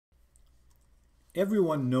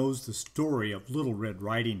Everyone knows the story of Little Red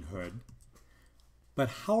Riding Hood, but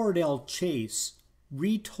Howard L. Chace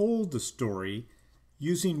retold the story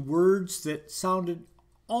using words that sounded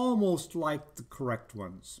almost like the correct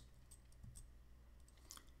ones.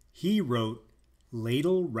 He wrote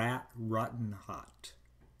Ladle Rat Rotten Hut.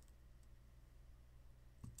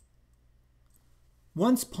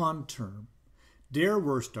 Once pon term, there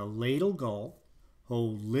worst a ladle gull, who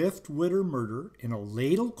lift wid her murder in a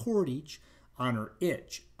ladle cordage on her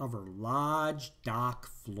itch of her lodge dock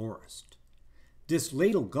florist. This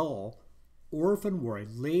ladle gull orphan were a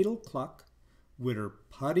ladle cluck wid her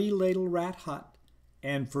putty ladle rat hut,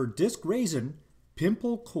 and for dis grazin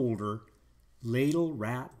pimple colder Ladle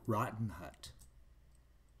Rat Rotten Hut.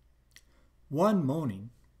 One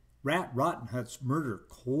morning, Rat Rotten Hut's murder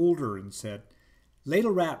colder and said,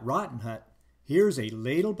 Ladle Rat Rotten Hut, here's a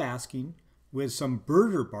ladle basking with some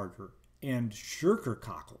birder barter and shirker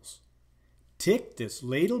cockles. Tick this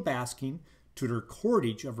ladle basking to her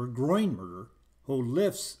cordage of her groin murder, who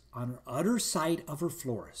lifts on her udder side of her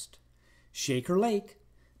florist. Shake her lake,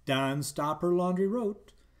 done stop her laundry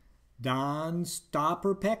rote, done stop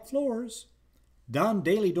her peck floors, done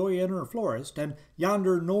daily doy in her florist, and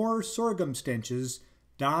yonder nor sorghum stenches,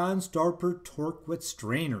 done stop her torque with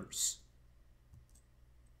strainers.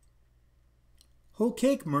 Ho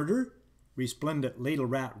cake murder, resplendent Ladle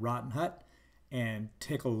Rat Rotten Hut, and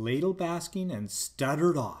tickle ladle basking and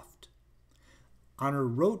stuttered oft. On her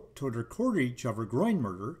rote to her cordage of her groin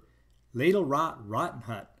murder, Ladle Rat Rotten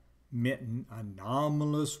Hut mitten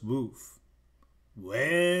anomalous woof.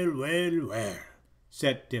 Well, well, well,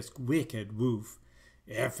 said this wicked woof,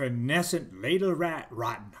 effervescent Ladle Rat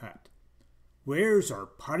Rotten Hut. Where's our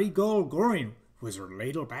putty gull going with her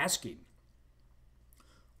ladle basking?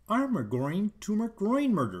 Armor going to her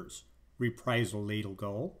groin murders, reprisal ladle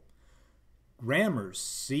gull. Grammar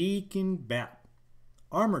seeking bat,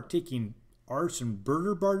 armor taking arson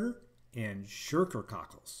birder barter and shirker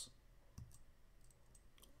cockles.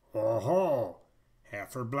 Ho,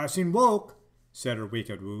 half her blessing woke, said her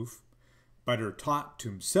wicked woof, but her taught to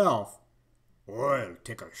himself, I'll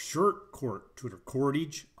take a shirt court to the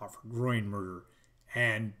cordage of her groin murder,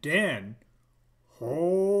 and then,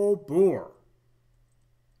 ho boar.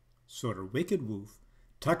 So the wicked woof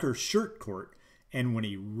tuck her shirt court, and when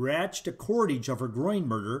he ratched a cordage of her groin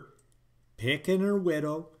murder, picking her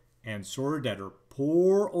widow, and sorted that her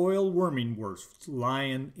poor oil worming was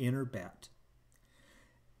lying in her bed.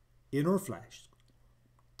 In her flesh,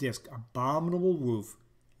 this abominable woof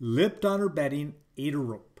lipped on her bedding, ate a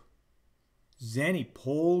rope. Then he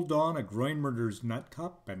pulled on a groin murderer's nut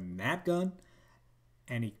cup and that gun,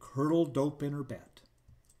 and he curdled dope in her bed.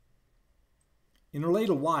 In a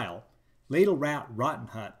little while, Ladle Rat Rotten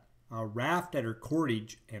Hut a raft at her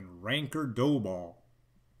cordage and ranker dough ball.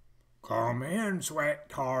 Come in,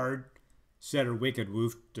 sweetheart, said her wicked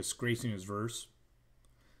woof, disgracing his verse.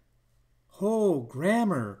 Ho,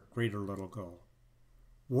 grammar, great her little gull.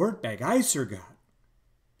 Wart bag icer got.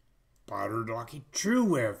 Buttered lucky true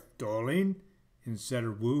with, darling, and said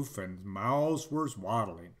her woof, and mouths was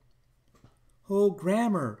waddling. Ho,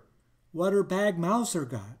 grammar, what her bag mouser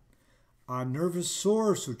got. A nervous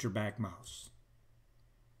sore suit your bag mouse.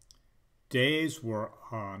 Days were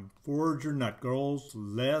on forger nut girl's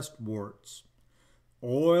lest warts.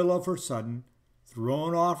 Oil of her sudden,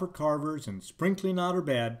 thrown off her carvers and sprinkling out her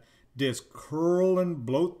bed, this curl and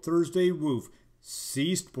bloat Thursday woof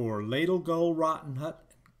ceased poor Ladle Gull Rotten Hut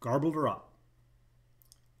and garbled her up.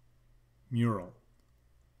 Mural.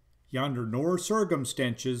 Yonder nor sorghum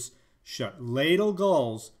stenches shut ladle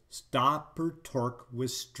gulls stop her torque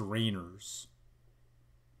with strainers.